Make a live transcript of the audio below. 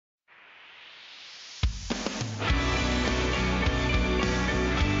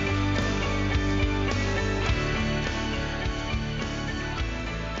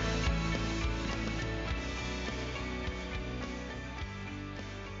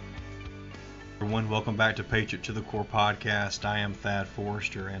Everyone, welcome back to Patriot to the Core podcast. I am Thad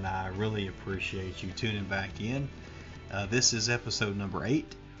Forrester, and I really appreciate you tuning back in. This is episode number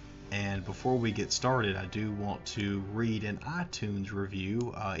 8, and before we get started, I do want to read an iTunes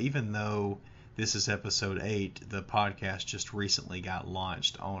review. Even though this is episode 8, the podcast just recently got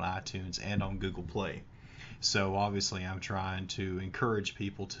launched on iTunes and on Google Play. So obviously, I'm trying to encourage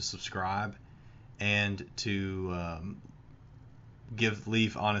people to subscribe and to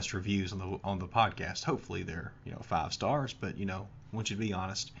leave honest reviews on the podcast. Hopefully they're 5 stars, but I want you to be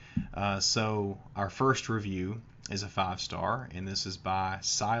honest. So our first review is a 5-star, and this is by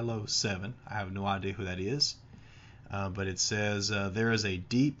Silo7. I have no idea who that is, but it says there is a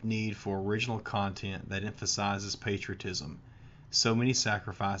deep need for original content that emphasizes patriotism. So many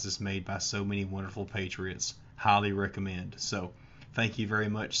sacrifices made by so many wonderful patriots. Highly recommend. So thank you very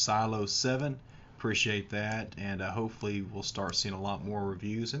much, Silo7. Appreciate that, and hopefully we'll start seeing a lot more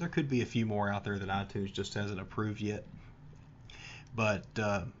reviews, and there could be a few more out there that iTunes just hasn't approved yet. But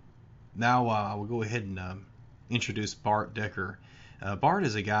now I will go ahead and introduce Bart Decker. Bart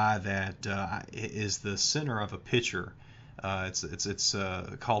is a guy that is the center of a picture. It's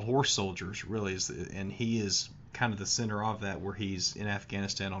called Horse Soldiers, really, and he is kind of the center of that, where he's in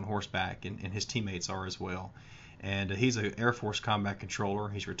Afghanistan on horseback, and his teammates are as well. And he's an Air Force combat controller.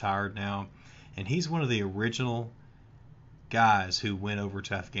 He's retired now. And he's one of the original guys who went over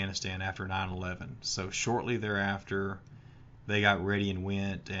to Afghanistan after 9/11. So shortly thereafter, they got ready and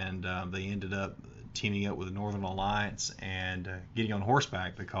went, and they ended up teaming up with the Northern Alliance and getting on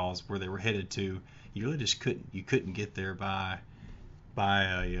horseback, because where they were headed to, you really just couldn't get there by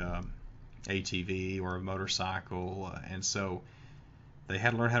a ATV or a motorcycle, and so they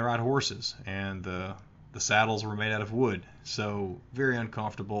had to learn how to ride horses, and the saddles were made out of wood, so very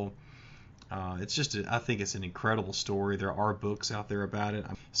uncomfortable. I think it's an incredible story. There are books out there about it.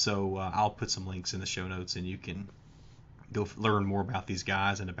 So I'll put some links in the show notes, and you can go learn more about these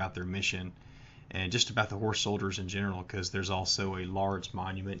guys and about their mission, and just about the horse soldiers in general, because there's also a large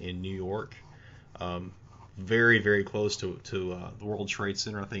monument in New York, very, very close to the World Trade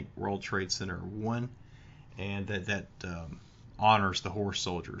Center. I think World Trade Center 1, and that honors the horse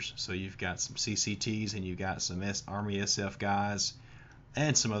soldiers. So you've got some CCTs, and you've got some Army SF guys,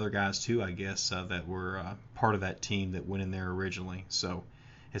 and some other guys too, I guess, that were part of that team that went in there originally. So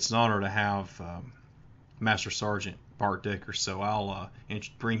it's an honor to have Master Sergeant Bart Decker. So I'll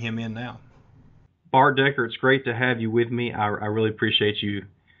bring him in now. Bart Decker, it's great to have you with me. I really appreciate you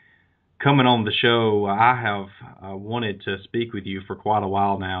coming on the show. I have wanted to speak with you for quite a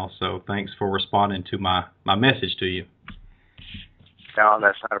while now, so thanks for responding to my message to you. No,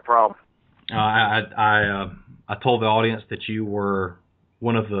 that's not a problem. I told the audience that you were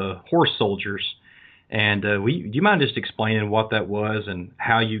one of the horse soldiers, and do you mind just explaining what that was and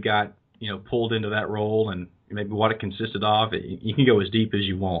how you got pulled into that role, and maybe what it consisted of? You can go as deep as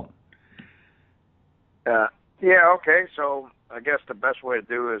you want. Yeah, okay. So I guess the best way to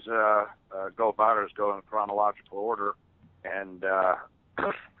do is go about it is go in chronological order, and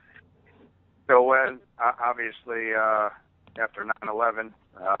so when obviously after 9/11.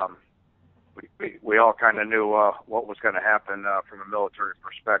 We all kind of knew what was going to happen from a military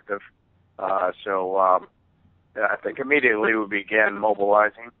perspective. So I think immediately we began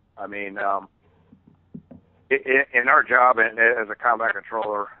mobilizing. I mean, in our job and as a combat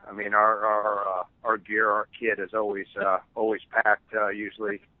controller, I mean, our gear, our kit is always packed.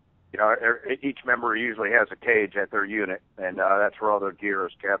 Usually, each member usually has a cage at their unit, and that's where all their gear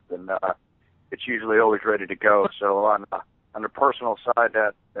is kept, and it's usually always ready to go. So on the personal side,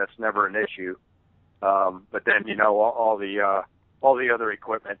 that's never an issue. But then, all the other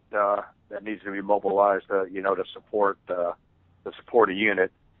equipment that needs to be mobilized, to support a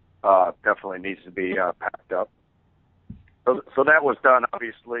unit, definitely needs to be packed up. So that was done,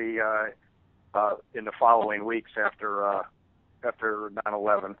 obviously, in the following weeks after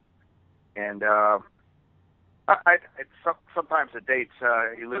 9/11, and sometimes the dates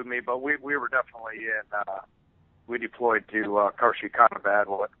elude me, but we were definitely in. We deployed to Karshi Combat,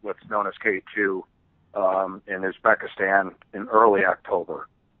 what's known as K2, in Uzbekistan in early October.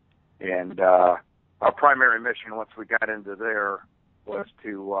 And our primary mission, once we got into there, was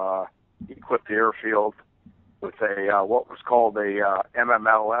to equip the airfield with what was called a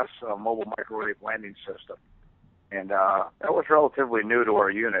MMLS, a mobile microwave landing system. And that was relatively new to our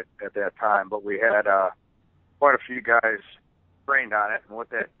unit at that time, but we had quite a few guys trained on it. And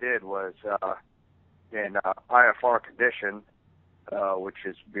what that did was, in IFR condition, which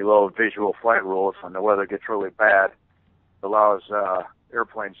is below visual flight rules, when the weather gets really bad, it allows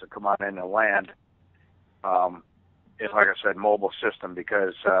airplanes to come on in and land. like I said, mobile system,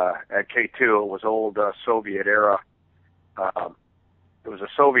 because at K2 it was old Soviet era. It was a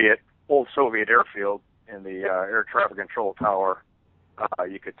old Soviet airfield, and the air traffic control tower,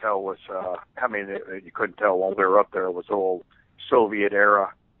 you could tell was, you couldn't tell when we were up there, it was old Soviet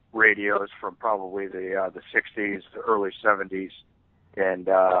era radios from probably the 60s, the early 70s, and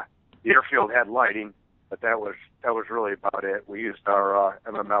the airfield had lighting, but that was really about it. We used our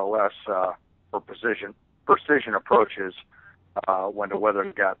MMLS for precision approaches when the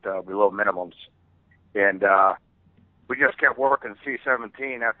weather got below minimums, and we just kept working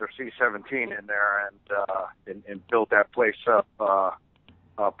C-17 after C-17 in there, and built that place up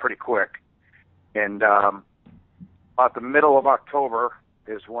pretty quick. And about the middle of October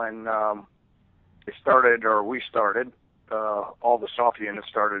is when we started, all the soft units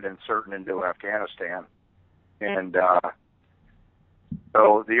started inserting into Afghanistan. And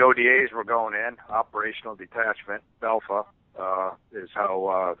so the ODAs were going in, Operational Detachment, Alpha, is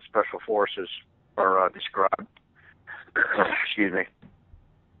how Special Forces are described. Excuse me.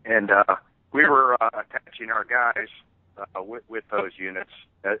 And we were attaching our guys with those units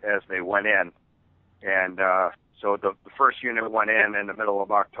as they went in. And so the first unit went in the middle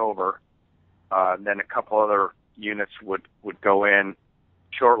of October. Then a couple other units would go in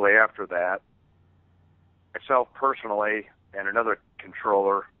shortly after that. Myself personally and another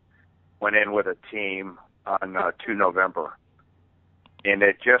controller went in with a team on 2 November. And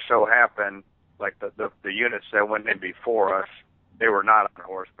it just so happened, like the units that went in before us, they were not on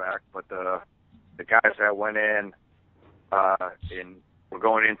horseback, but the guys that went in were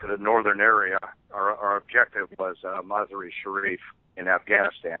going into the northern area. Our objective was Mazar-i-Sharif in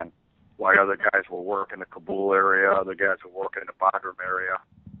Afghanistan, while other guys were working the Kabul area, other guys were working the Bagram area.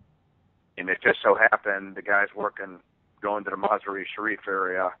 And it just so happened the guys going to the Mazar-i-Sharif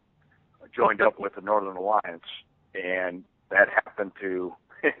area joined up with the Northern Alliance, and that happened to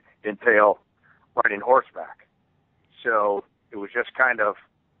entail riding horseback. So it was just kind of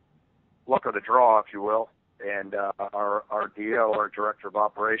luck of the draw, if you will. And our DO, our Director of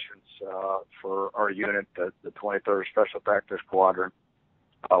Operations for our unit, the 23rd Special Tactics Squadron,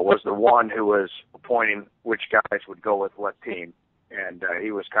 was the one who was appointing which guys would go with what team. And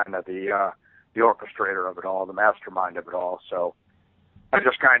he was kind of the orchestrator of it all, the mastermind of it all. So I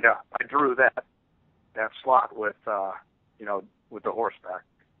just I drew that slot with with the horseback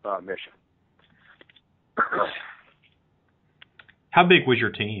mission. How big was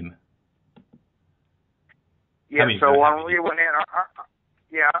your team? Yeah, so when we went in,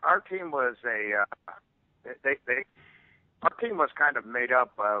 our team was our team was kind of made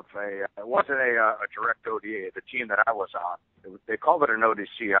up of it wasn't a direct ODA. The team that I was on, they called it an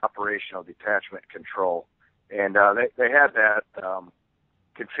ODC, Operational Detachment Control, and they had that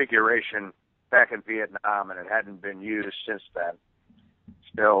configuration back in Vietnam, and it hadn't been used since then.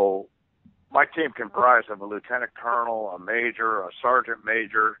 So my team comprised of a lieutenant colonel, a major, a sergeant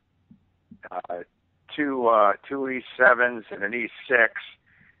major, two E7s and an E6,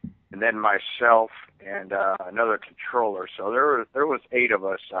 and then myself and another controller. So there was 8 of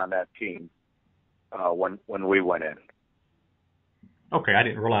us on that team when we went in. Okay, I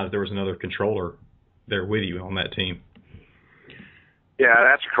didn't realize there was another controller there with you on that team. Yeah,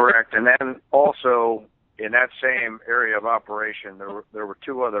 that's correct. And then also in that same area of operation, there were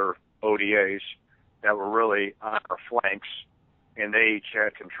 2 other ODAs that were really on our flanks, and they each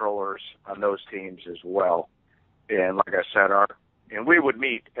had controllers on those teams as well. And like I said, and we would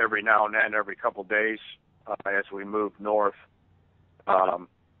meet every now and then, every couple of days, as we moved north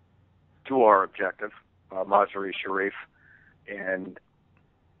to our objective, Mazar-i-Sharif, and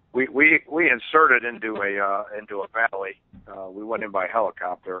we inserted into a valley. We went in by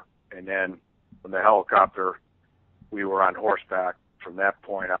helicopter, and then from the helicopter, we were on horseback from that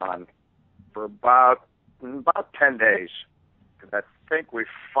point on for about 10 days. I think we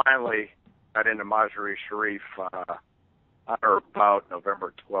finally got into Mazar-i-Sharif on or about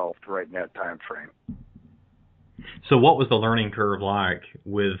November 12th, right in that time frame. So what was the learning curve like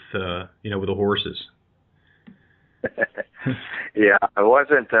with the horses? Yeah, it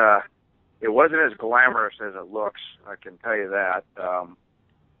wasn't as glamorous as it looks, I can tell you that.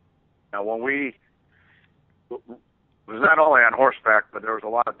 Now when it was not only on horseback, but there was a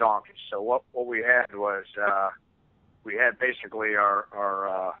lot of donkeys. So what we had was we had basically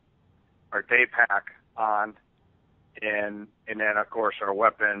our day pack on, and then of course our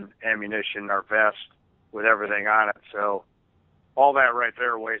weapon, ammunition, our vest with everything on it. So all that right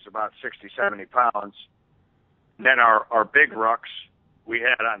there weighs about 60, 70 pounds. And then our big rucks we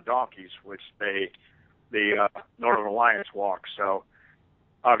had on donkeys, which the Northern Alliance walk. So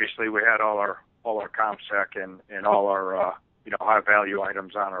obviously we had all our our ComSec and all our high value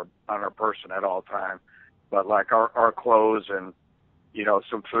items on our person at all time. But like our clothes and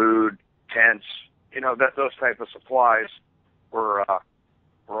some food, tents, those type of supplies were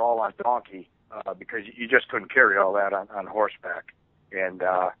all on donkey because you just couldn't carry all that on horseback, and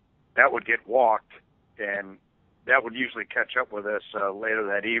that would get walked, and that would usually catch up with us later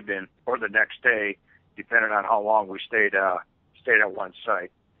that evening or the next day, depending on how long we stayed at one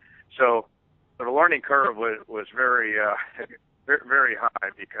site. So the learning curve was very very high,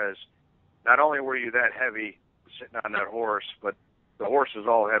 because not only were you that heavy sitting on that horse, but the horses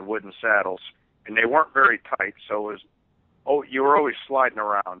all had wooden saddles, and they weren't very tight, so it was you were always sliding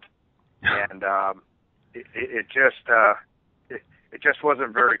around, and it just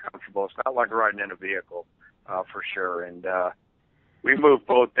wasn't very comfortable. It's not like riding in a vehicle, for sure. And we moved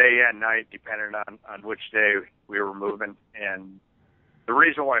both day and night, depending on which day we were moving. And the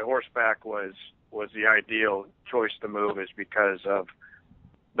reason why horseback was the ideal choice to move is because of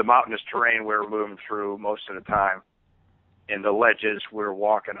the mountainous terrain we were moving through most of the time, and the ledges we were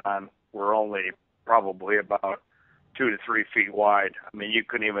walking on were only probably about 2 to 3 feet wide. I mean, you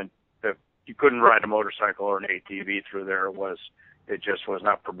couldn't ride a motorcycle or an ATV through there. It just was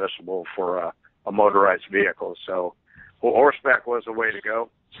not permissible for a motorized vehicle. So, horseback was the way to go,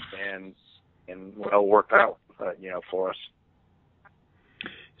 and well, worked out, for us.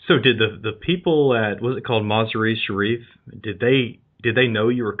 So did the people at, was it called Mazar-i-Sharif, did they know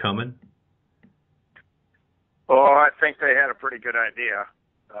you were coming? Oh, I think they had a pretty good idea.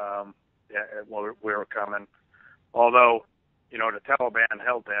 We were coming. Although, the Taliban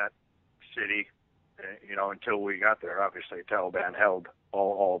held that city, until we got there. Obviously, Taliban held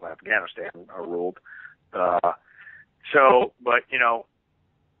all of Afghanistan, ruled.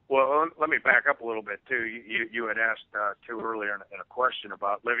 Well, let me back up a little bit too. You had asked too earlier in a question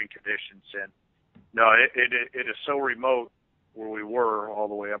about living conditions, and no, it is so remote where we were, all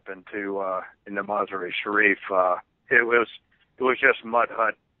the way up into Mazar-i-Sharif. It was just mud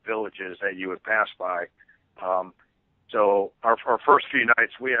hut villages that you would pass by. So our first few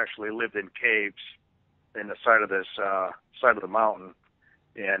nights, we actually lived in caves in the side of the mountain,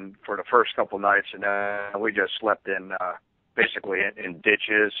 and for the first couple nights, and we just slept in basically in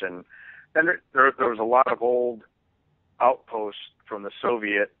ditches, and then there was a lot of old outposts from the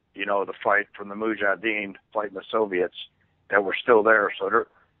Soviet, the fight from the Mujahideen fighting the Soviets that were still there. So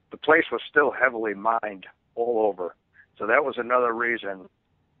the place was still heavily mined all over. So that was another reason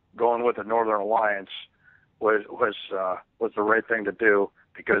going with the Northern Alliance was the right thing to do,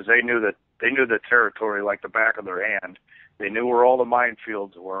 because they knew the territory like the back of their hand. They knew where all the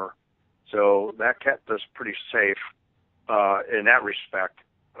minefields were, so that kept us pretty safe in that respect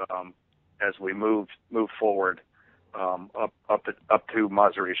as we moved forward up to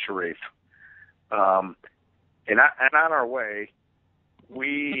Mazar-i-Sharif. And on our way,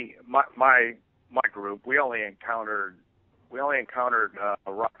 my group, we only encountered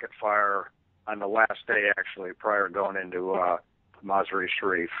a rocket fire on the last day, actually, prior to going into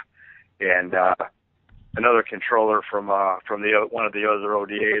Mazar-i-Sharif, and another controller from one of the other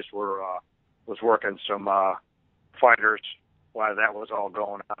ODAs was working some fighters while that was all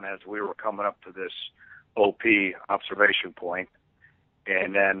going on, as we were coming up to this OP observation point,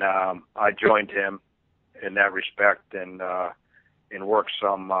 and then I joined him in that respect, and worked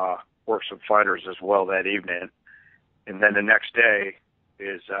some fighters as well that evening. And then the next day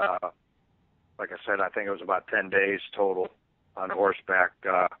is, like I said, I think it was about 10 days total on horseback.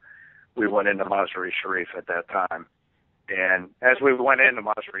 We went into Mazar-i-Sharif at that time. And as we went into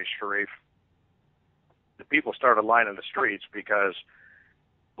Mazar-i-Sharif, the people started lining the streets because,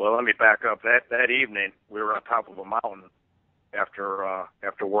 well, let me back up. That evening, we were on top of a mountain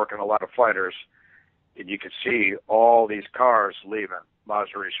after working a lot of fighters, and you could see all these cars leaving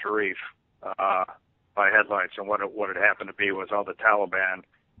Mazar-i-Sharif by headlights. And what it happened to be was all the Taliban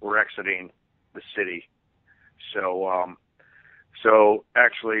were exiting the city. So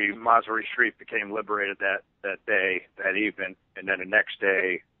actually, Mazar-i-Sharif became liberated that day, that evening, and then the next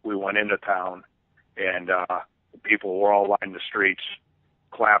day we went into town, and people were all lining the streets,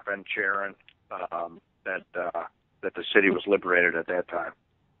 clapping, cheering that the city was liberated at that time.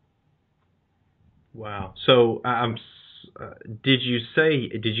 Wow. So did you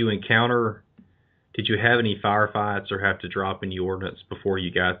have any firefights or have to drop any ordnance before you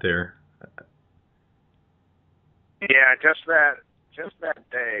got there? Yeah, just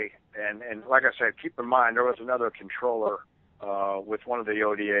that day, and like I said, keep in mind there was another controller with one of the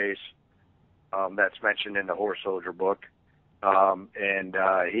ODAs that's mentioned in the Horse Soldier book, and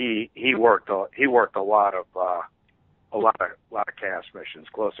he worked a lot of a lot of CAS missions,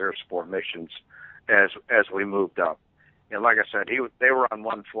 close air support missions, as we moved up. And like I said, they were on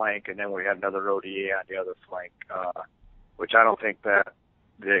one flank, and then we had another ODA on the other flank, which I don't think that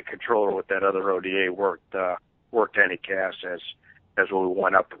the controller with that other ODA worked any CAS as we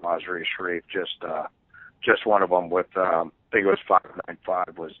went up to Mazar-i-Sharif. Just one of them with I think it was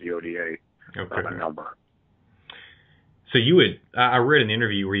 595 was the ODA number. So I read an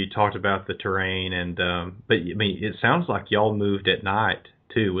interview where you talked about the terrain, and but I mean, it sounds like y'all moved at night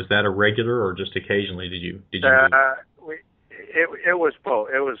too. Was that a regular, or just occasionally did you move? It was both.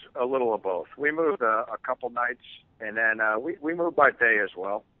 It was a little of both. We moved a couple nights, and then we moved by day as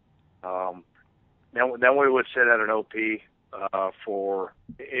well. Then we would sit at an OP for.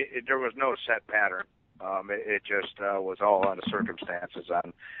 There was no set pattern. It just was all on the circumstances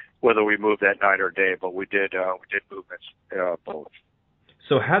on whether we moved that night or day. But we did movements both.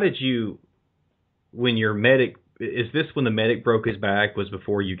 So how did you, when your medic? Is this when the medic broke his back? Was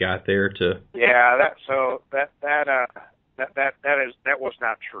before you got there to? Yeah. That was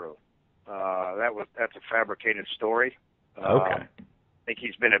not true. That's a fabricated story. Okay. I think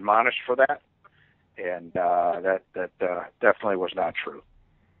he's been admonished for that, and that definitely was not true.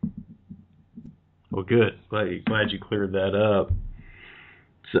 Well, good. Glad you cleared that up.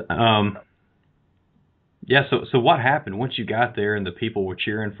 So, yeah. So what happened once you got there and the people were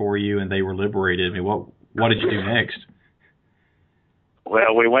cheering for you and they were liberated? I mean, what did you do next?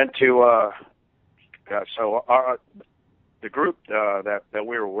 Well, we went to the group that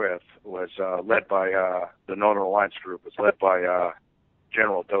we were with was led by the Northern Alliance group was led by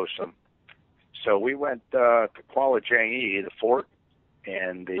General Dosum. So we went to Kuala Jangi, the fort,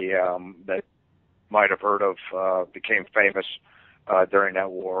 and that might have heard of became famous during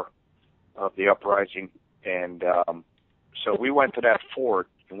that war of the uprising, and so we went to that fort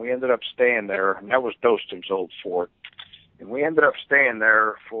and we ended up staying there, and that was Dostum's old fort, and we ended up staying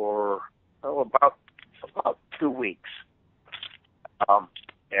there for about 2 weeks.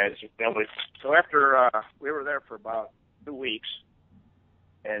 So after we were there for about 2 weeks,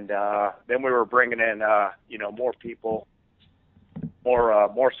 and then we were bringing in more people,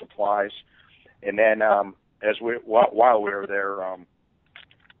 more supplies, and then while we were there,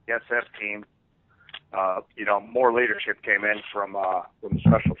 the SF team, more leadership came in from the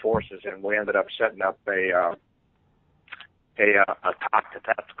Special Forces, and we ended up setting up a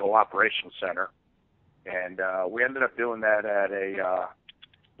tactical operations center. And we ended up doing that at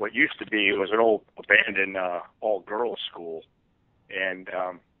what used to be, it was an old abandoned all-girls school. And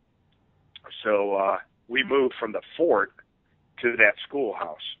so we moved from the fort to that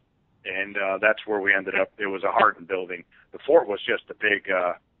schoolhouse. And that's where we ended up. It was a hardened building. The fort was just a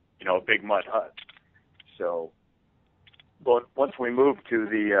big mud hut. So, but once we moved to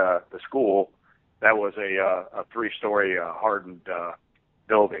the school, that was a 3-story hardened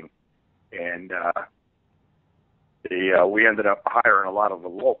building. And we ended up hiring a lot of the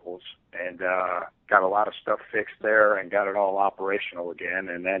locals and got a lot of stuff fixed there and got it all operational again.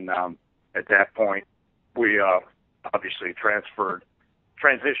 And then at that point, we obviously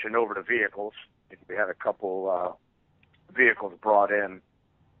transitioned over to vehicles. We had a couple vehicles brought in,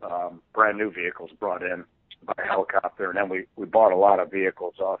 brand new vehicles brought in by helicopter, and then we bought a lot of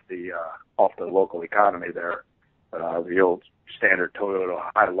vehicles off the local economy there, the old standard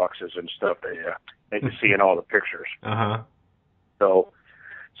Toyota Hiluxes and stuff that you see in all the pictures. Uh-huh. So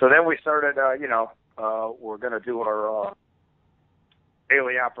then we started, we're going to do our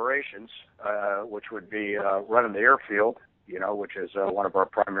daily operations, which would be running the airfield, which is one of our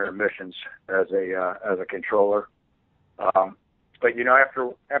primary missions as a controller. But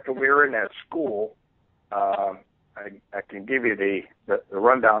after we were in that school, I can give you the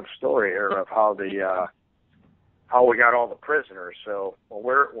rundown story here of how we got all the prisoners. So when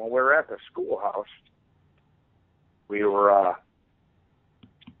we're at the schoolhouse, we were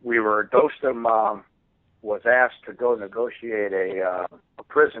Dostum was asked to go negotiate a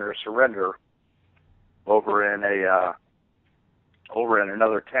prisoner surrender over in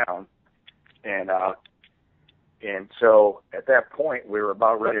another town, and so at that point we were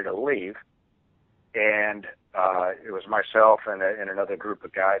about ready to leave, and it was myself and another group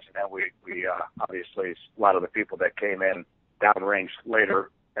of guys, and then we obviously a lot of the people that came in downrange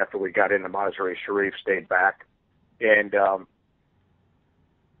later after we got into Mazar-i-Sharif stayed back, and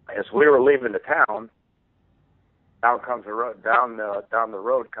as we were leaving the town, down the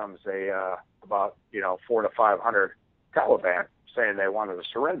road comes about 400 to 500 Taliban saying they wanted to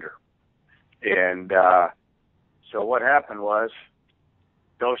surrender, and so what happened was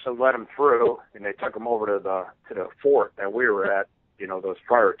Dostum let them through, and they took them over to the fort that we were at, those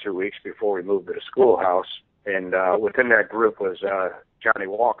prior 2 weeks before we moved to the schoolhouse. And within that group was Johnny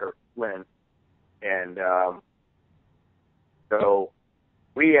Walker Lindh. And so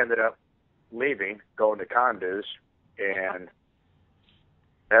we ended up leaving, going to Kunduz, and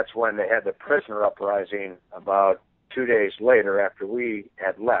that's when they had the prisoner uprising about 2 days later after we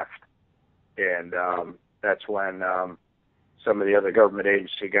had left. And that's when some of the other government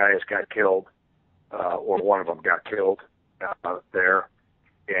agency guys got killed, or one of them got killed there.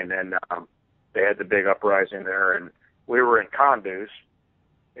 And then they had the big uprising there, and we were in Kunduz.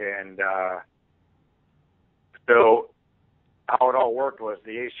 And so how it all worked was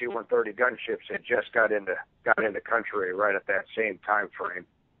the AC-130 gunships had just got into country right at that same time frame.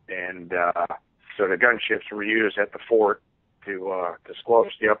 And so the gunships were used at the fort to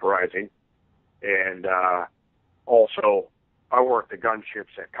squelch the uprising. And also, I worked the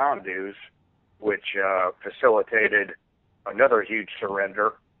gunships at Kunduz, which facilitated another huge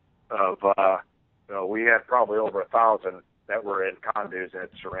surrender of, we had probably over 1,000 that were in Kunduz that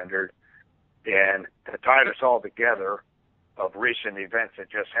surrendered. And to tie this all together of recent events that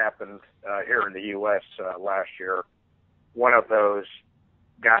just happened here in the U.S. Last year, one of those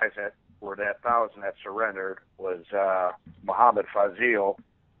guys that were that 1,000 that surrendered was Mohammed Fazil,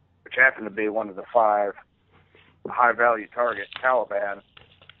 which happened to be one of the 5 high-value target Taliban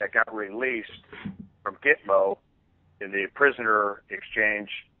that got released from Gitmo in the prisoner exchange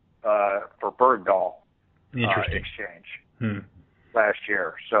for Bergdahl exchange last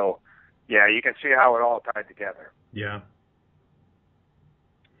year. So, yeah, you can see how it all tied together. Yeah.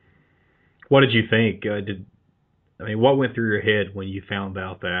 What did you think? What went through your head when you found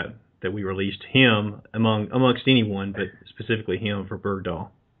out that we released him amongst anyone, but specifically him for Bergdahl?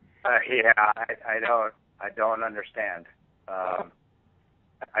 I don't understand. I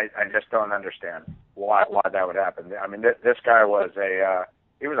just don't understand why that would happen. I mean, this guy was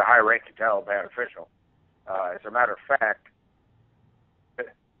he was a high-ranking Taliban official. As a matter of fact,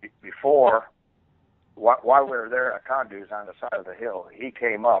 before, while we were there at Kunduz on the side of the hill, he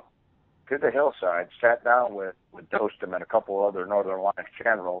came up to the hillside, sat down with Dostum and a couple other Northern Alliance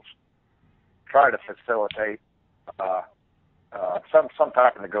generals, tried to facilitate some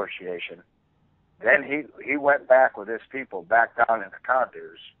type of negotiation. Then he went back with his people back down into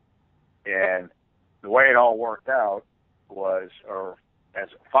Kunduz, and the way it all worked out was, or as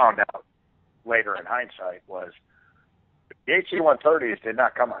found out later in hindsight, was the AC-130s did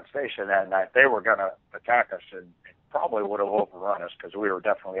not come on station that night. They were going to attack us and probably would have overrun us because we were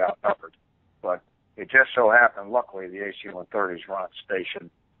definitely outnumbered. But it just so happened, luckily, the AC-130s were on station,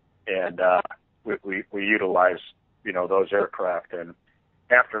 and we utilized, those aircraft. And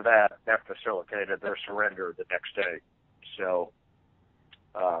after that facilitated their surrender the next day. So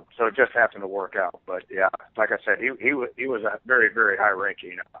it just happened to work out. But yeah, like I said, he was a very, very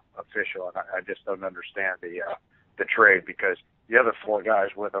high-ranking official, and I just don't understand the trade, because the other 4 guys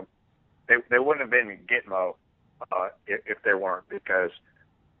with him, they wouldn't have been in Gitmo if they weren't, because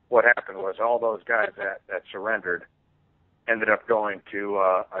what happened was all those guys that surrendered ended up going to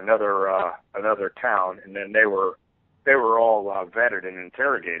another town, and then they were all vetted and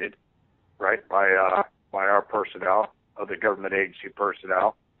interrogated, right, by our personnel, other government agency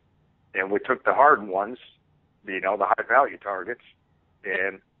personnel, and we took the hardened ones, the high-value targets,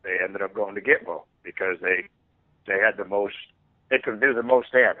 and they ended up going to Gitmo because they had the most, they could do the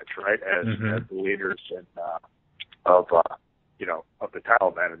most damage, right, as the leaders and of the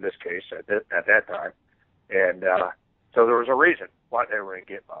Taliban in this case at that time, and so there was a reason why they were in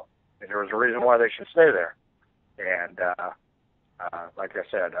Gitmo, and there was a reason why they should stay there. And like I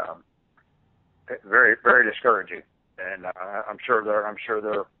said, very, very discouraging. And I'm sure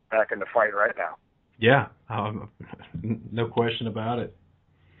they're back in the fight right now. Yeah, no question about it.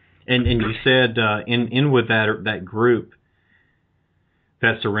 And you said in with that group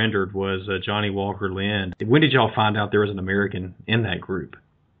that surrendered was Johnny Walker Lindh. When did y'all find out there was an American in that group?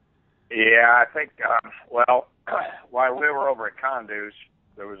 Yeah, I think while we were over at Kunduz,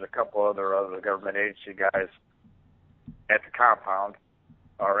 there was a couple other government agency guys at the compound,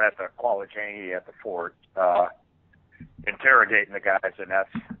 or at the Kwalajani at the fort, interrogating the guys, and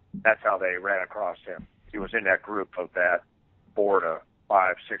that's how they ran across him. He was in that group of that 400 to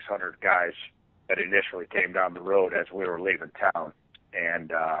 500, 600 guys that initially came down the road as we were leaving town,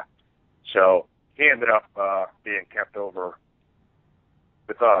 and so he ended up being kept over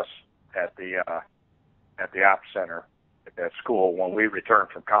with us at the ops center at that school. When we returned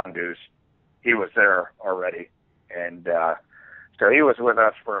from Kunduz, he was there already. And so he was with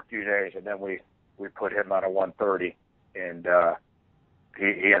us for a few days, and then we put him on a 130, and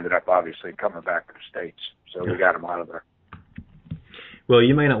he ended up obviously coming back to the States. So we got him out of there. Well,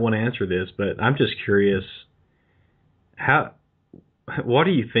 you may not want to answer this, but I'm just curious, what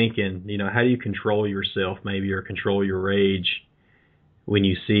are you thinking? How do you control yourself, maybe, or control your rage when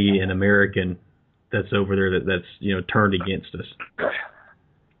you see an American that's over there that's turned against us?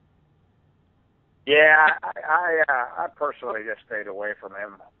 Yeah, I personally just stayed away from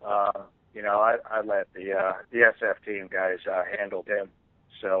him. I let the SF team guys handle him,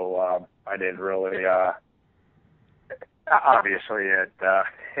 so I didn't really. Obviously,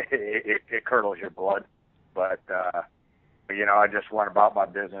 it curdles your blood, but I just went about my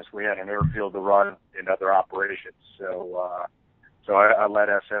business. We had an airfield to run and other operations, so I let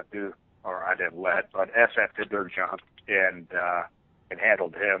SF do, or I didn't let, but SF did their job and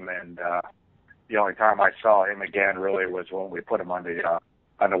handled him. And the only time I saw him again really was when we put him on the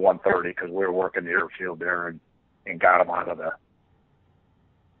 130 because we were working the airfield there and got him out of there.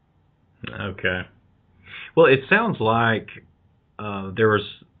 Okay. Well, it sounds like there was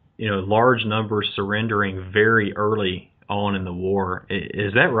large numbers surrendering very early on in the war.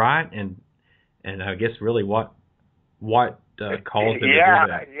 Is that right? And I guess really what caused them to do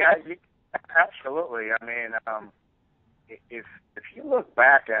that? Yeah, absolutely. I mean, if you look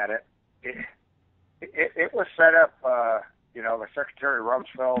back at it, it was set up. The Secretary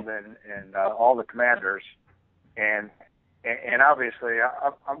Rumsfeld and all the commanders, and obviously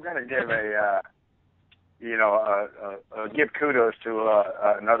I'm going to give give kudos to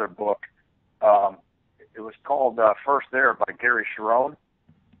another book. It was called First There by Gary Sharon,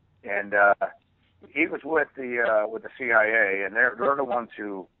 and he was with the CIA, and they're the ones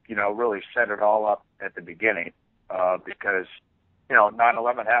who really set it all up at the beginning, because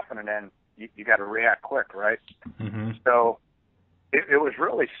 9/11 happened, and then you got to react quick, right? Mm-hmm. So it was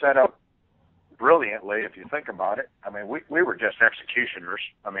really set up brilliantly, if you think about it. I mean, we were just executioners.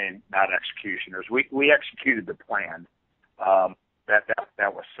 I mean, not executioners. We executed the plan that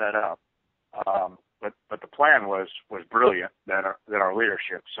was set up. But the plan was brilliant that our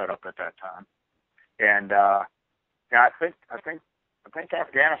leadership set up at that time. And I think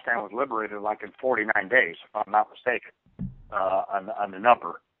Afghanistan was liberated like in 49 days, if I'm not mistaken, on the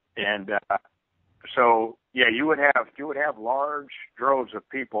number. And so yeah, you would have large droves of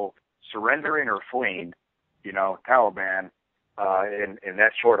people surrendering or fleeing, Taliban, in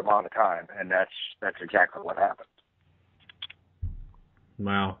that short amount of time, and that's exactly what happened.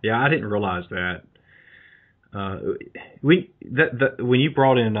 Wow. Yeah, I didn't realize that. When you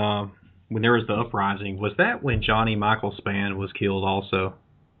brought in when there was the uprising, was that when Johnny Michael Spann was killed also?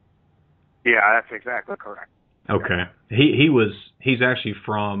 Yeah, that's exactly correct. Okay. He's actually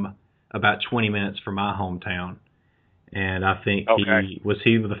from about 20 minutes from my hometown, and I think he was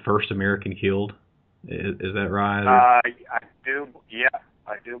the first American killed. Is that right? I do. Yeah,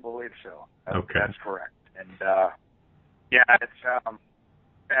 I do believe so. Okay, that's correct. And it's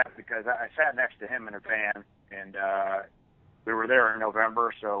bad because I sat next to him in a van, and we were there in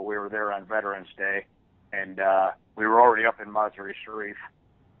November, so we were there on Veterans Day, and we were already up in Mazar-i-Sharif.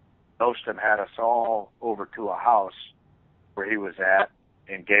 Dostum had us all over to a house where he was at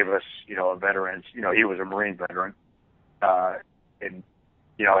and gave us, a veteran's, he was a Marine veteran, and,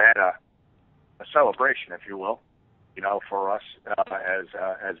 had a celebration, if you will, for us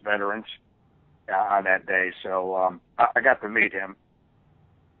as veterans on that day. So I got to meet him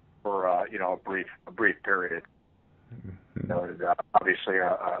for, a brief period. It was obviously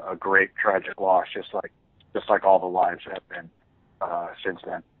a great tragic loss, just like all the lives have been since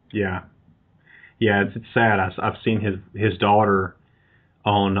then. Yeah, it's sad. I've seen his daughter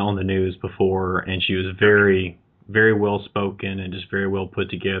on the news before, and she was very, very well spoken and just very well put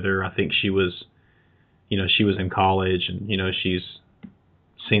together. I think she was in college, and she's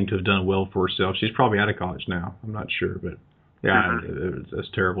seemed to have done well for herself. She's probably out of college now. I'm not sure, but yeah, that's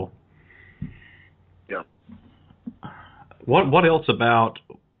terrible. Yeah. What else about?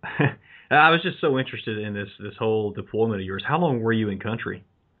 I was just so interested in this whole deployment of yours. How long were you in country?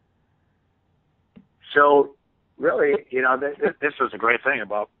 So, really, this was a great thing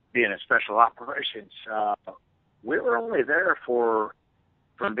about being in special operations. We were only there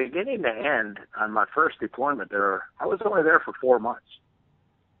from beginning to end on my first deployment there. I was only there for 4 months.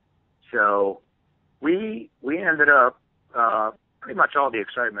 So, we ended up pretty much all the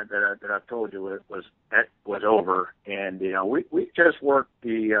excitement that I've told you was over, and we just worked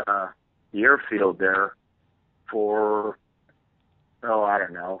the airfield there for I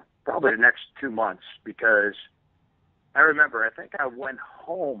don't know, probably the next 2 months, because I remember, I think I went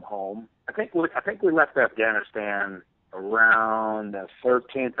home. I think we left Afghanistan around the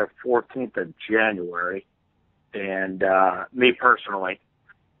 13th or 14th of January, and me personally,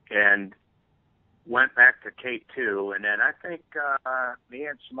 and went back to K2, and then I think me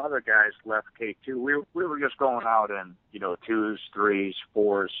and some other guys left K2. We were just going out in, you know, 2s, 3s,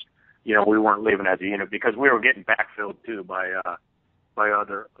 4s. You know, we weren't leaving as a unit because we were getting backfilled too by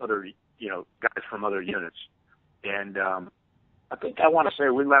other you know, guys from other units. And I think I want to say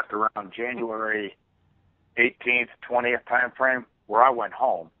we left around January 18th, 20th time frame, where I went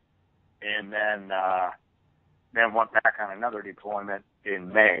home, and then went back on another deployment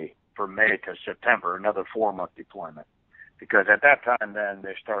in May, from May to September, another 4-month deployment, because at that time then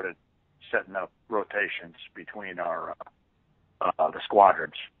they started setting up rotations between our the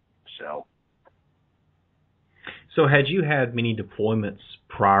squadrons. So had you had many deployments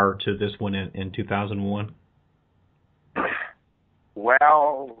prior to this one in 2001?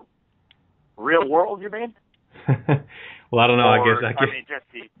 Well, real world, you mean? Well, I don't know. Or,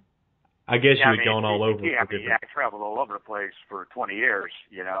 I guess you had gone all over. Yeah, I traveled all over the place for 20 years,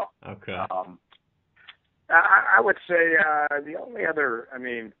 you know. Okay. I would say the only other, I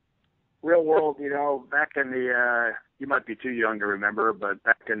mean, real world, you know, back in the, you might be too young to remember, but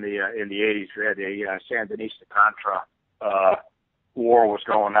back in the 80s, we had a Sandinista-Contra war was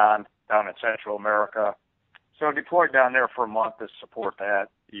going on down in Central America. So I deployed down there for a month to support that.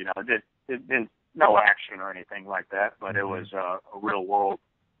 You know, it didn't no action or anything like that, but it was a real world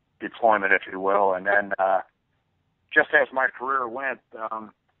deployment, if you will. And then just as my career went,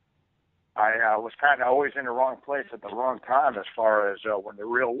 I was kind of always in the wrong place at the wrong time as far as when the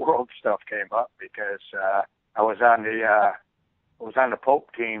real world stuff came up, because I was on the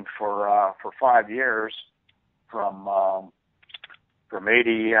Pope team for 5 years, from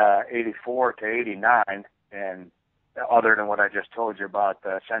 84 to 89, and other than what I just told you about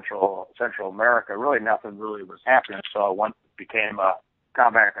Central America, really nothing really was happening. So I became a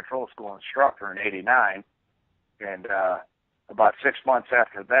combat control school instructor in 89, and about 6 months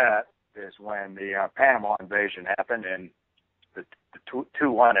after that is when the Panama invasion happened, and the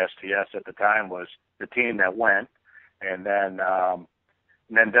 2-1 STS at the time was the team that went, and then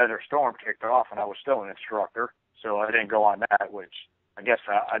Desert Storm kicked off, and I was still an instructor, so I didn't go on that, which I guess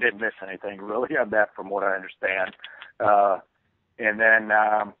I didn't miss anything really on that from what I understand. And then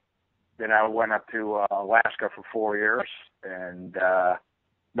I went up to Alaska for 4 years, and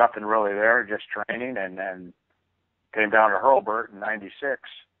nothing really there, just training, and then came down to Hurlburt in 96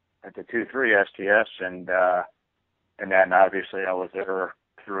 at the 2-3 STS, and then obviously I was there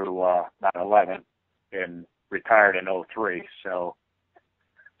through 9/11 and retired in 03. So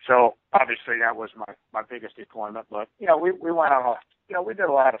obviously that was my biggest deployment. But you know, we went on we did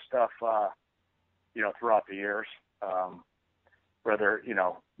a lot of stuff you know, throughout the years. Whether, you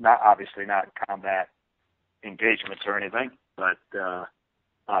know, not combat engagements or anything, but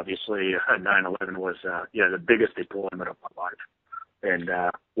obviously 9/11 was the biggest deployment of my life, and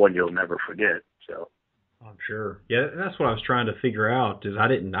one you'll never forget. So I'm sure. Yeah, that's what I was trying to figure out. Is I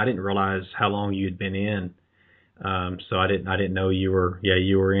didn't realize how long you'd been in. So I didn't know you were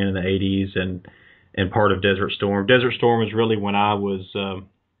in the 80s and part of Desert Storm. Desert Storm is really when I was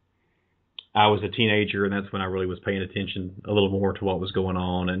a teenager, and that's when I really was paying attention a little more to what was going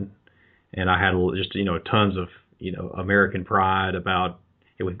on, and I had just, you know, tons of, you know, American pride about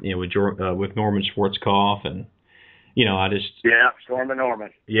it with with Norman Schwarzkopf, and you know, Storm and Norman.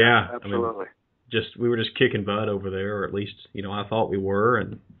 Yeah, absolutely. I mean, we were just kicking butt over there, or at least, you know, I thought we were,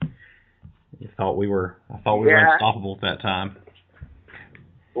 and I thought we were unstoppable at that time.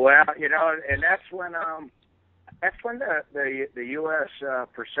 Well, you know, and that's when the U.S.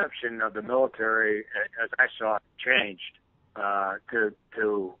 perception of the military, as I saw it, changed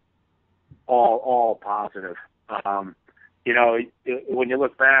to all positive. You know, when you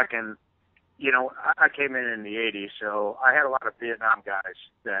look back, and you know, I came in the 80s, so I had a lot of Vietnam guys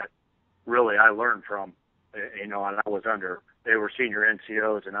that really I learned from. You know, and I was under. They were senior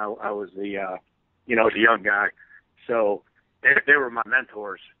NCOs, and I was the the young guy. So they were my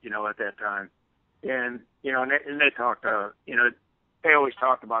mentors, you know, at that time. And, you know, and they talked, you know, they always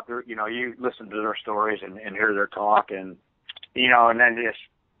talked about their, you know, you listen to their stories and hear their talk, and, you know, and then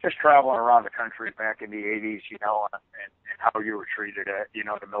just traveling around the country back in the 80s, you know, and how you were treated at, you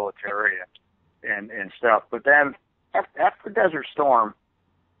know, the military and stuff. But then after Desert Storm,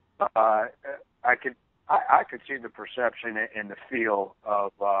 I could see the perception and the feel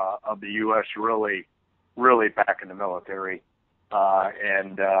of the U.S. really back in the military.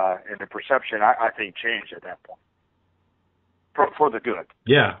 And the perception, I think, changed at that point for the good.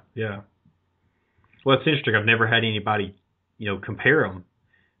 Yeah, yeah. Well, it's interesting. I've never had anybody, you know, compare them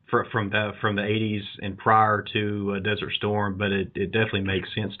from the 80s and prior to Desert Storm, but it definitely makes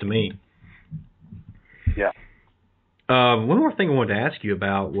sense to me. Yeah. One more thing I wanted to ask you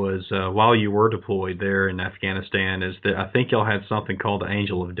about was while you were deployed there in Afghanistan, is that I think y'all had something called the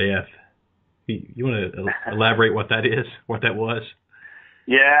Angel of Death. You want to elaborate what that is, what that was?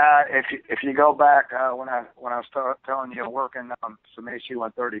 Yeah, if you go back when I was telling you working on some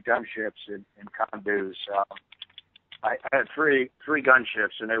AC-130 gunships in Kunduz, I had three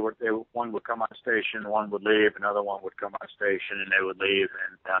gunships, and one would come on station, one would leave, another one would come on station, and they would leave.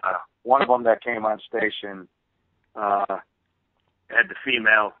 And one of them that came on station had the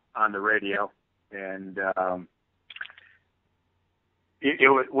female on the radio, and it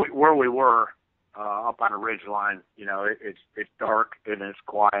was where we were up on a ridge line. You know, it's dark and it's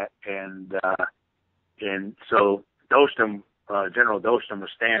quiet, and so Dostum, General Dostum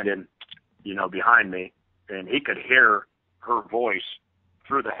was standing, you know, behind me, and he could hear her voice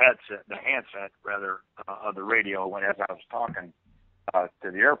through the handset of the radio when as I was talking to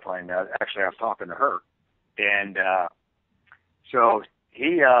the airplane. Actually, I was talking to her, and so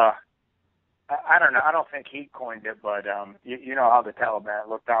he, I don't know, I don't think he coined it, but you know how the Taliban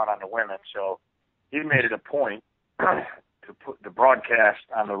looked down on the women, so he made it a point to put the broadcast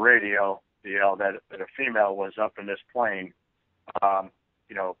on the radio, you know, that a female was up in this plane,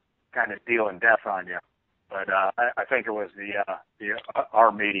 you know, kind of dealing death on you. But I think it was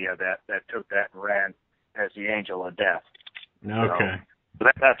our media that took that and ran as the Angel of Death. Okay. So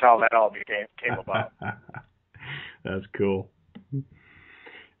that's how that all came about. That's cool.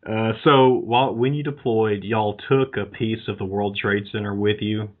 So when you deployed, y'all took a piece of the World Trade Center with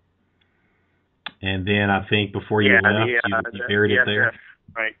you, and then I think before you left, you buried it there.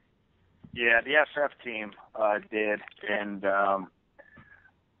 Right. Yeah, the SF team did, and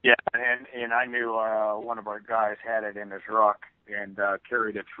yeah, and I knew one of our guys had it in his ruck and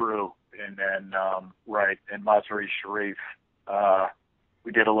carried it through, and then right in Mazar-i-Sharif,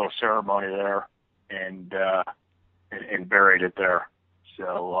 we did a little ceremony there and buried it there.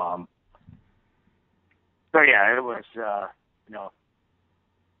 So yeah, it was you know,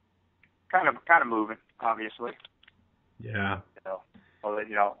 kind of moving, obviously. Yeah.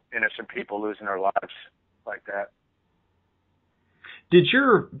 You know, innocent people losing their lives like that. Did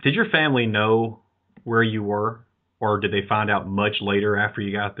your family know where you were, or did they find out much later after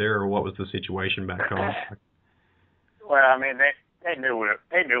you got there, or what was the situation back home? Well, I mean, they knew we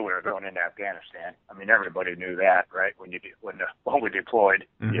were going into Afghanistan. I mean, everybody knew that, right? When we deployed,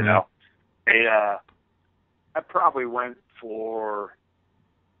 mm-hmm. You know, I probably went for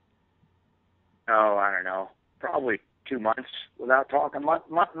I don't know, probably 2 months without talking, month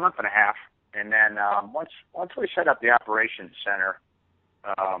and a half, and then once we set up the operations center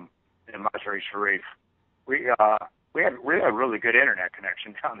in Mazar-i-Sharif, we had really good internet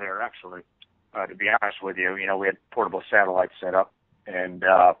connection down there, actually. To be honest with you, you know, we had portable satellites set up, and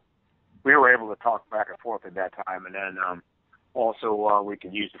we were able to talk back and forth at that time. And then also we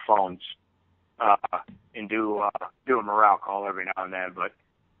could use the phones and do a morale call every now and then. But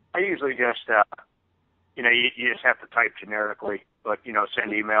I usually just, you know, you just have to type generically, but you know,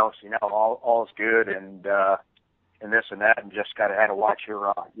 send emails. You know, all's good, and this and that, and just had to watch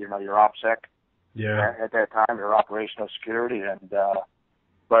your you know, your OPSEC. Yeah. At that time, your operational security, and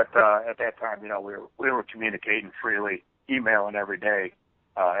but at that time, you know, we were communicating freely, emailing every day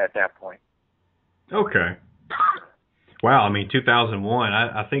at that point. Okay. Wow. I mean, 2001.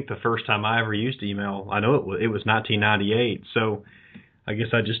 I think the first time I ever used email, I know it was 1998. So I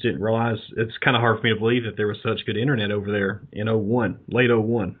guess I just didn't realize. It's kind of hard for me to believe that there was such good internet over there in late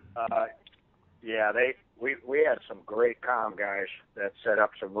 01. Yeah, we had some great comm guys that set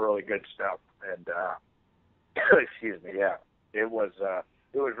up some really good stuff, and excuse me, yeah, it was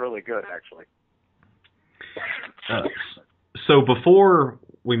really good, actually. So before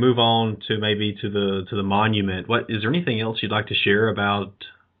we move on to maybe to the monument, is there anything else you'd like to share about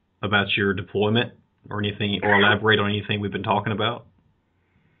your deployment, or anything, or elaborate on anything we've been talking about?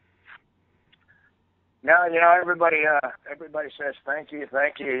 No, you know, everybody says thank you,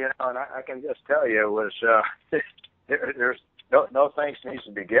 you know, and I can just tell you it was there's no thanks needs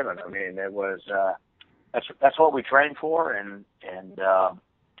to be given. I mean, it was that's what we trained for, and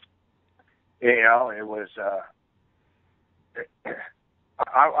you know, it was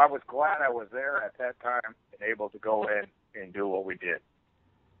I was glad I was there at that time and able to go in and do what we did,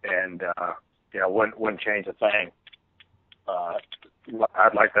 and you know, wouldn't change a thing.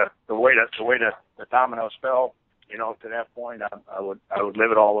 I'd like the way the dominoes fell, you know, to that point, I would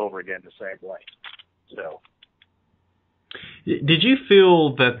live it all over again the same way. So, did you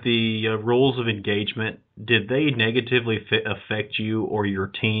feel that the rules of engagement, did they negatively affect you or your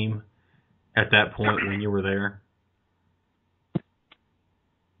team at that point when you were there?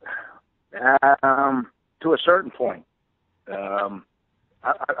 To a certain point,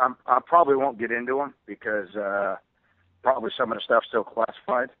 I probably won't get into them because probably some of the stuff's still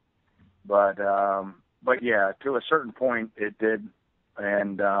classified. But yeah, to a certain point it did,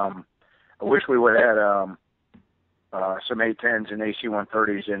 and I wish we would have had some A-10s and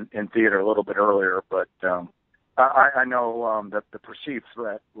AC-130s in theater a little bit earlier. But I know that the perceived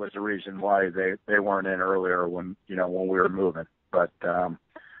threat was the reason why they weren't in earlier when we were moving. But the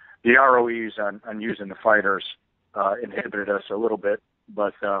ROEs on using the fighters inhibited us a little bit.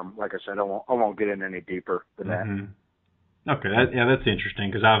 But like I said, I won't get in any deeper than that. Okay, that's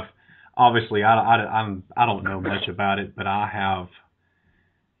interesting because obviously I don't know much about it, but I've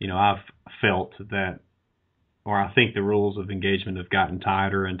felt that, or I think the rules of engagement have gotten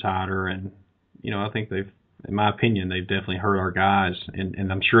tighter and tighter, and I think in my opinion, they've definitely hurt our guys,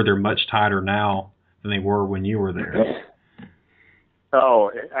 and I'm sure they're much tighter now than they were when you were there.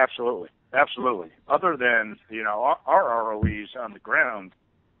 Oh, absolutely. Absolutely. Other than, our ROEs on the ground,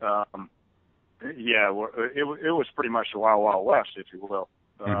 it was pretty much the Wild Wild West, if you will.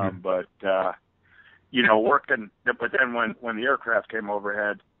 But then when the aircraft came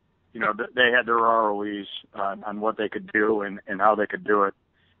overhead, they had their ROEs on what they could do and how they could do it,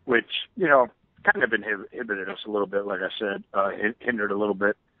 which, kind of inhibited us a little bit, like I said, hindered a little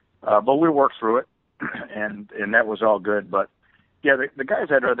bit. But we worked through it, and that was all good. But yeah, the guys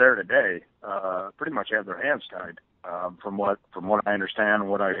that are there today pretty much have their hands tied, from what I understand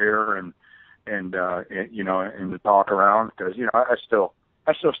and what I hear, and the talk around, because I still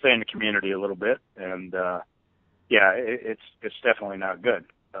stay in the community a little bit, and it's definitely not good.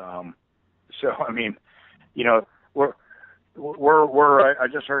 So I mean, I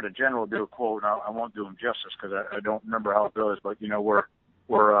just heard a general do a quote. I won't do him justice because I don't remember how it goes, but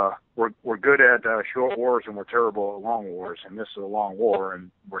we're good at short wars and we're terrible at long wars, and this is a long war,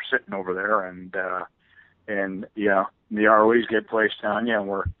 and we're sitting over there, and the ROEs get placed on you, and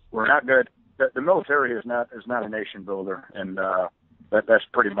we're not good. The military is not a nation builder, and that's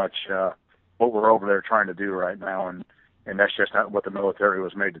pretty much what we're over there trying to do right now, and that's just not what the military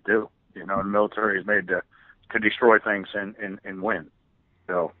was made to do. The military is made to destroy things and win.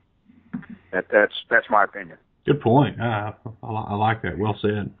 So that's my opinion. Good point. I like that. Well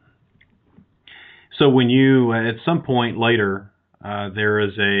said. So when you, at some point later, there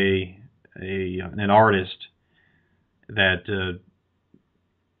is an artist that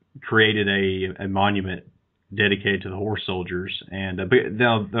created a monument dedicated to the horse soldiers, and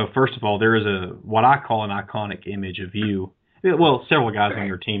first of all, there is what I call an iconic image of you. Well, several guys on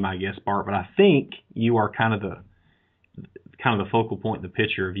your team, I guess, Bart, but I think you are kind of the focal point in the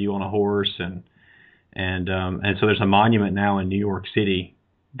picture of you on a horse, and so there's a monument now in New York City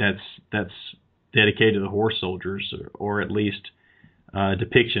that's dedicated to the horse soldiers, or at least a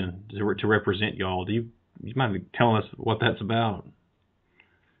depiction to represent y'all. Do you mind telling us what that's about?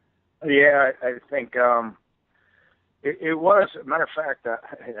 Yeah, I think it was. Matter of fact,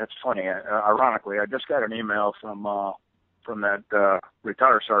 that's funny. Ironically, I just got an email from that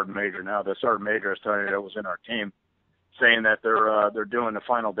retired sergeant major. Now the sergeant major I was telling you that was in our team, saying that they're doing the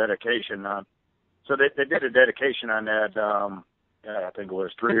final dedication on. So they did a dedication on that. I think it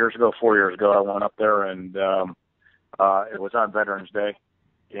was 4 years ago. I went up there, and it was on Veterans Day,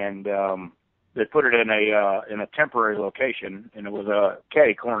 and they put it in a temporary location, and it was a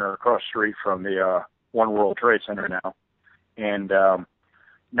catty corner across the street from the One World Trade Center now, and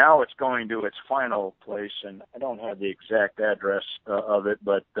now it's going to its final place, and I don't have the exact address of it,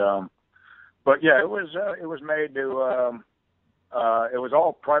 but yeah, it was made to. It was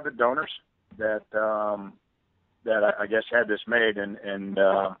all private donors that I guess had this made, and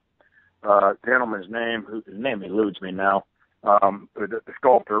the gentleman's name, his name eludes me now, the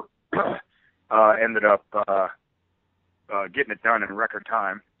sculptor ended up getting it done in record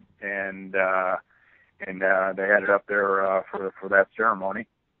time, and they had it up there for that ceremony,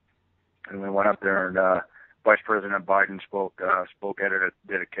 and we went up there, and Vice President Biden spoke at a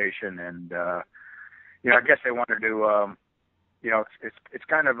dedication, and I guess they wanted to. It's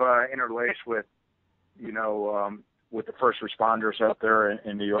kind of interlaced with, with the first responders out there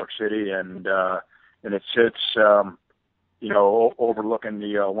in New York City, and it sits, overlooking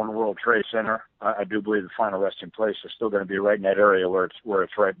the One World Trade Center. I do believe the final resting place is still going to be right in that area where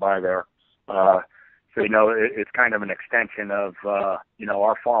it's right by there. So it's kind of an extension of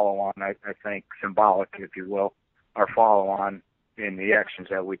our follow-on. I think symbolic, if you will, our follow-on in the actions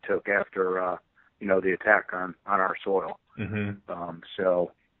that we took after the attack on our soil. Mm-hmm.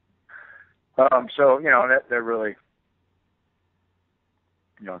 So that really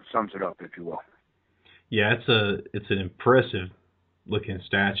sums it up, if you will. Yeah, it's an impressive looking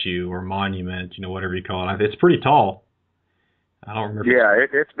statue or monument, whatever you call it. It's pretty tall. I don't remember. Yeah,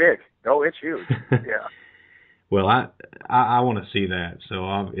 it's big. Oh, it's huge. Yeah. Well, I want to see that.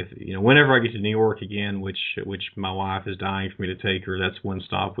 So if whenever I get to New York again, which my wife is dying for me to take her, that's one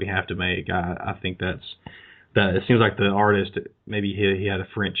stop we have to make. I think that it seems like the artist, maybe he had a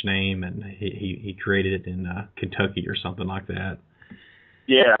French name and he created it in Kentucky or something like that.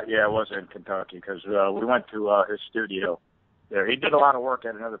 Yeah, it was in Kentucky because we went to his studio there. He did a lot of work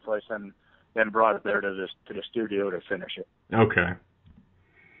at another place and then brought it there to the studio to finish it. Okay.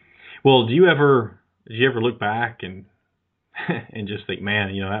 Well, did you ever look back and just think,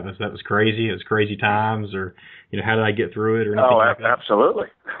 man, that was crazy. It was crazy times, or how did I get through it, or anything like that? Absolutely.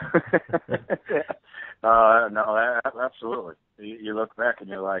 No, absolutely. You look back and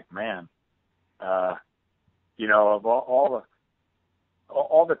you're like, man, of all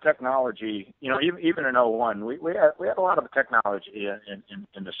the technology, even in '01, we had a lot of technology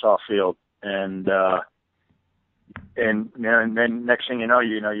in the soft field, and then next thing you know,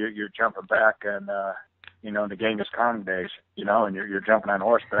 you're jumping back and the Genghis Khan days, and you're jumping on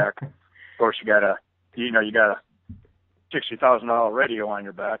horseback. Of course, you got a $60,000 radio on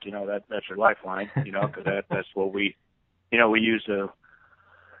your back. That's your lifeline. Because that's what we use to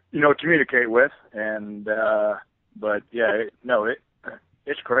communicate with. And but yeah,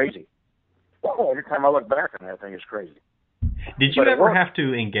 it's crazy. Every time I look back on that thing, it's crazy. Did you ever have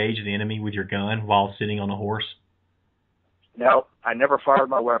to engage the enemy with your gun while sitting on a horse? No, I never fired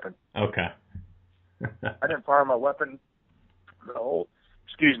my weapon. Okay. I didn't fire my weapon the whole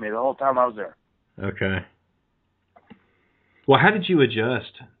time I was there. Okay. Well, how did you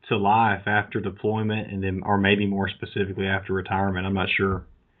adjust to life after deployment, and then, or maybe more specifically after retirement? I'm not sure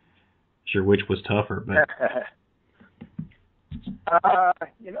which was tougher, but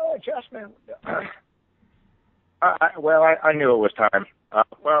adjustment. I knew it was time. I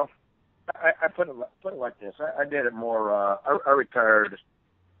put it like this. I did it more. I retired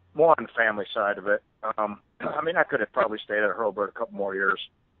more on the family side of it. I could have probably stayed at Hurlburt a couple more years,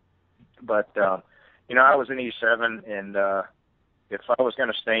 but I was in E7, and if I was going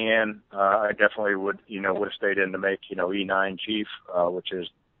to stay in, I definitely would have stayed in to make E9 chief, which is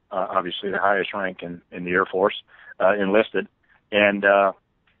obviously the highest rank in the Air Force, enlisted, and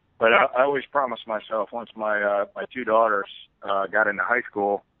but I always promised myself once my two daughters got into high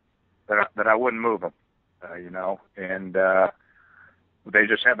school that I wouldn't move them, and they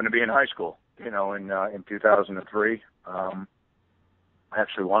just happened to be in high school, in 2003.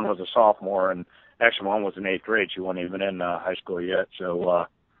 Actually, one was a sophomore, and actually one was in 8th grade. She wasn't even in high school yet. So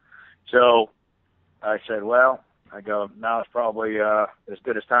I said, well, now it's probably as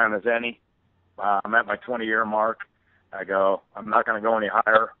good as time as any. I'm at my 20-year mark. I'm not going to go any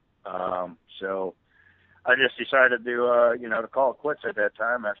higher. So I just decided to call it quits at that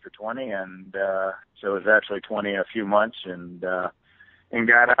time after 20, and so it was actually 20 in a few months, and got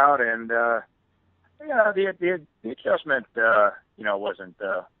out, and the adjustment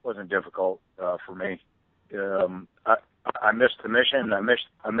wasn't difficult for me. I missed the mission. I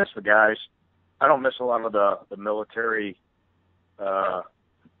missed the guys. I don't miss a lot of the military. The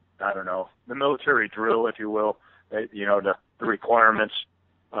military drill, if you will. The requirements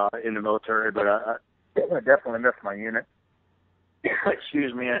in the military, but I definitely missed my unit.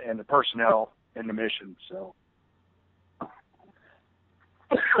 Excuse me, and the personnel in the mission. So.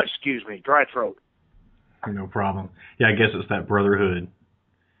 Excuse me, dry throat. No problem. Yeah, I guess it's that brotherhood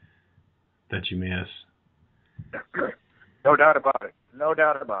that you miss. No doubt about it. No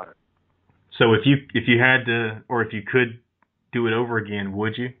doubt about it. So if you had to, or if you could do it over again,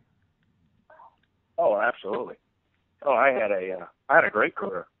 would you? Oh, absolutely. Oh, I had a great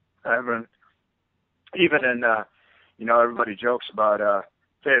career. Even in everybody jokes about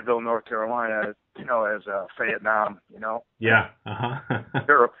Fayetteville, North Carolina, as Vietnam, Yeah.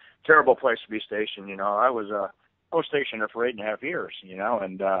 Terrible place to be stationed. I was stationed there for 8.5 years.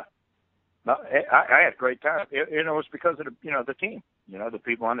 And I had a great time. It was because of the team. The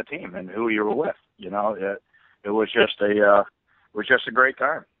people on the team and who you were with. It was just a great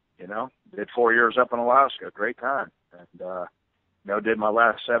time. Did 4 years up in Alaska, great time, and did my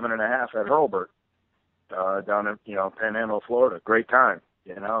last 7.5 at Hurlburt down in Panhandle, Florida, great time.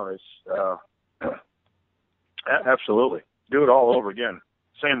 It's absolutely do it all over again,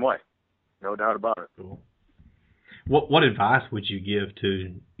 same way, no doubt about it. Cool. What advice would you give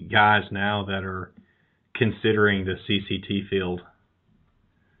to guys now that are considering the CCT field?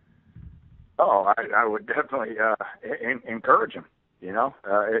 Oh, I would definitely encourage them.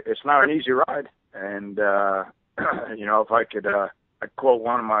 It's not an easy ride, and if I could, I quote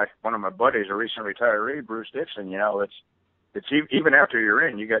one of my buddies, a recent retiree, Bruce Dixon. It's even after you're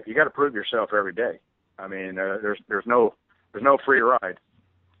in, you got to prove yourself every day. I mean, there's no free ride,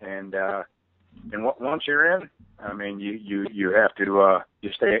 and once you're in, I mean, you have to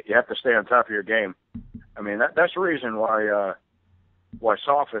stay on top of your game. I mean, that's the reason why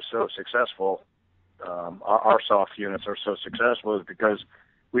SOF is so successful. Our SOF units are so successful is because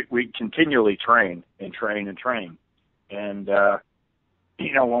we continually train and train and train. And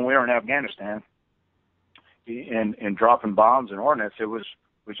when we were in Afghanistan and dropping bombs and ordnance, it was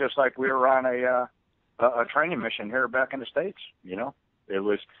just like we were on a training mission here back in the States. It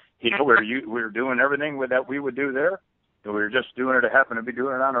was, we were doing everything that we would do there, and we were just doing it to happen to be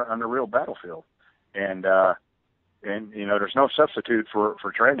doing it on the real battlefield. And there's no substitute for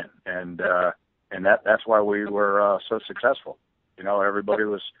training, and that's why we were so successful. Everybody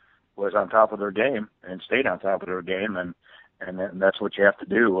was on top of their game and stayed on top of their game, and that's what you have to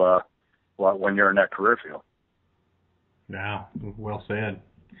do when you're in that career field. Wow, well said.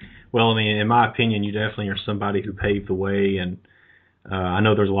 Well, I mean, in my opinion, you definitely are somebody who paved the way, and I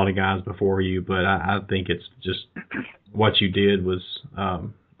know there's a lot of guys before you, but I think it's just what you did was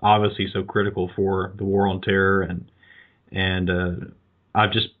obviously so critical for the war on terror, and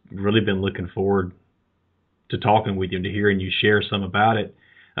I've just really been looking forward to talking with you and to hearing you share some about it.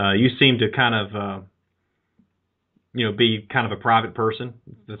 You seem to kind of, be kind of a private person.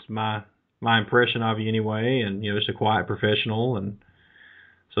 That's my impression of you anyway, and just a quiet professional, and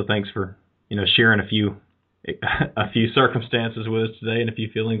so thanks for sharing a few circumstances with us today and a few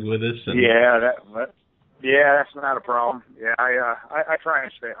feelings with us. And that's not a problem. Yeah, I try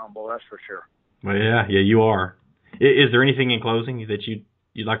and stay humble. That's for sure. Well, yeah, you are. Is there anything in closing that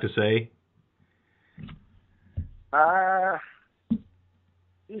you'd like to say?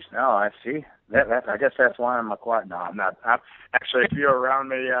 No, I see. I guess that's why I'm a quiet. No, I'm not. Actually, if you're around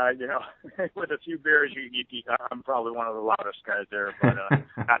me, with a few beers, I'm probably one of the loudest guys there, but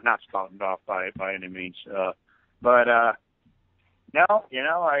not spouting off by any means. But no,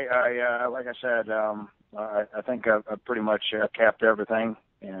 I like I said, I think I've pretty much capped everything,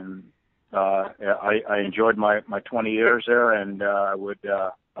 and I enjoyed my 20 years there, and I would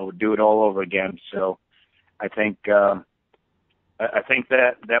do it all over again. So I think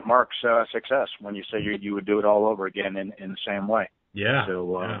that marks success when you say you would do it all over again in the same way. Yeah.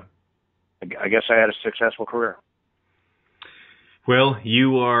 So I guess I had a successful career. Well,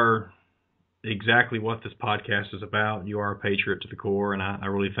 you are exactly what this podcast is about. You are a patriot to the core, and I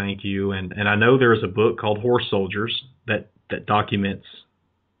really thank you. And I know there is a book called Horse Soldiers that documents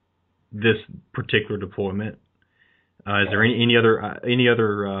this particular deployment. Is there any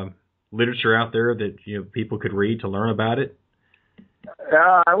other literature out there that people could read to learn about it?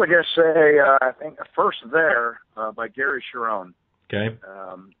 I would just say I think First There by Gary Sharon. Okay.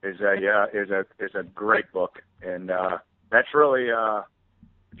 Is a great book, and that's really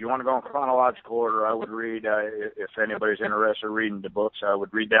if you want to go in chronological order, I would read if anybody's interested in reading the books, I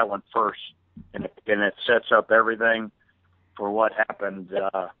would read that one first, and it sets up everything for what happened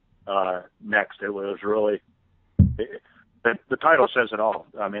next. It was really the title says it all.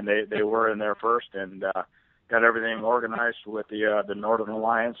 I mean, they were in there first and got everything organized with the Northern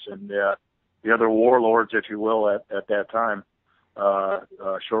Alliance and the other warlords, if you will, at that time,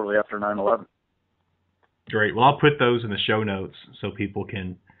 shortly after 9/11. Great. Well, I'll put those in the show notes so people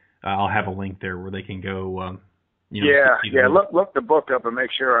can. I'll have a link there where they can go. Look the book up and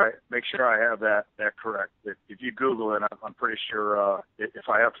make sure I have that correct. If you Google it, I'm pretty sure if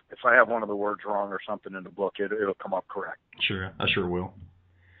I have one of the words wrong or something in the book, it'll come up correct. Sure, I sure will.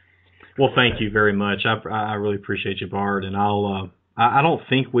 Well, thank you very much. I really appreciate you, Bart, and I don't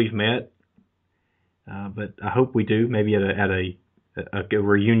think we've met, but I hope we do. Maybe at a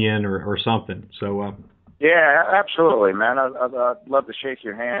reunion or something. So. Yeah, absolutely, man. I'd love to shake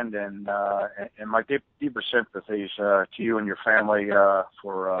your hand and my deeper sympathies to you and your family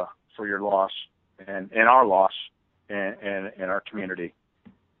for your loss and our loss and our community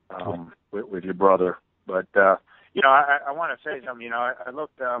with your brother. But I want to say something. I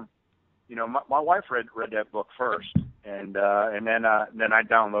looked. My wife read that book first, and then I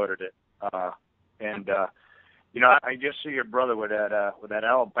downloaded it. I just see your brother with that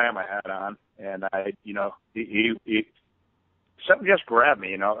Alabama hat on, and he something just grabbed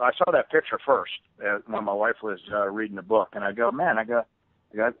me. I saw that picture first when my wife was reading the book, and I go, man, I go,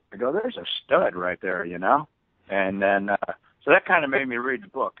 there's a stud right there, and then so that kind of made me read the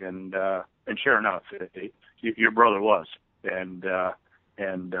book, and sure enough, your brother was, and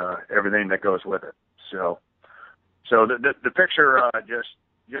everything that goes with it. So the picture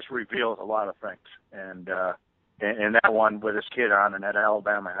just reveals a lot of things, and that one with his kid on and that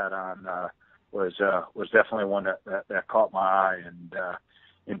Alabama hat on was definitely one that caught my eye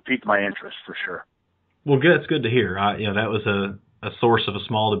and piqued my interest for sure. Well, good. It's good to hear. That was a source of a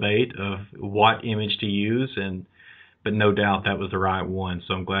small debate of what image to use, but no doubt that was the right one.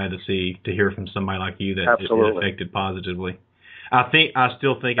 So I'm glad to hear from somebody like you that it affected positively. I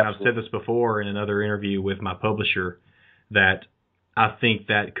still think, and I've said this before in another interview with my publisher, that I think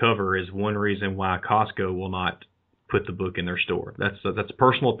that cover is one reason why Costco will not put the book in their store. That's a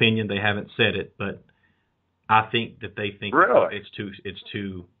personal opinion. They haven't said it, but I think that they think it's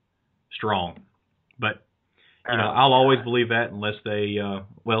too strong. But I'll always believe that unless they. I'll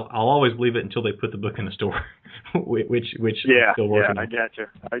always believe it until they put the book in the store, which I'm still working on.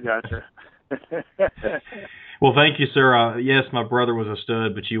 I gotcha. Well, thank you, sir. Yes, my brother was a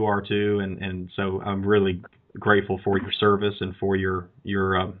stud, but you are too, and so I'm really grateful for your service and for your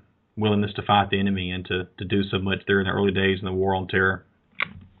willingness to fight the enemy and to do so much there in the early days in the war on terror.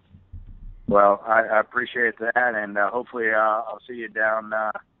 Well, I appreciate that, and hopefully I'll see you down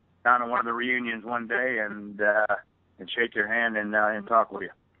in one of the reunions one day and shake your hand and talk with you.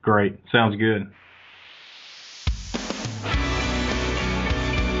 Great. Sounds good.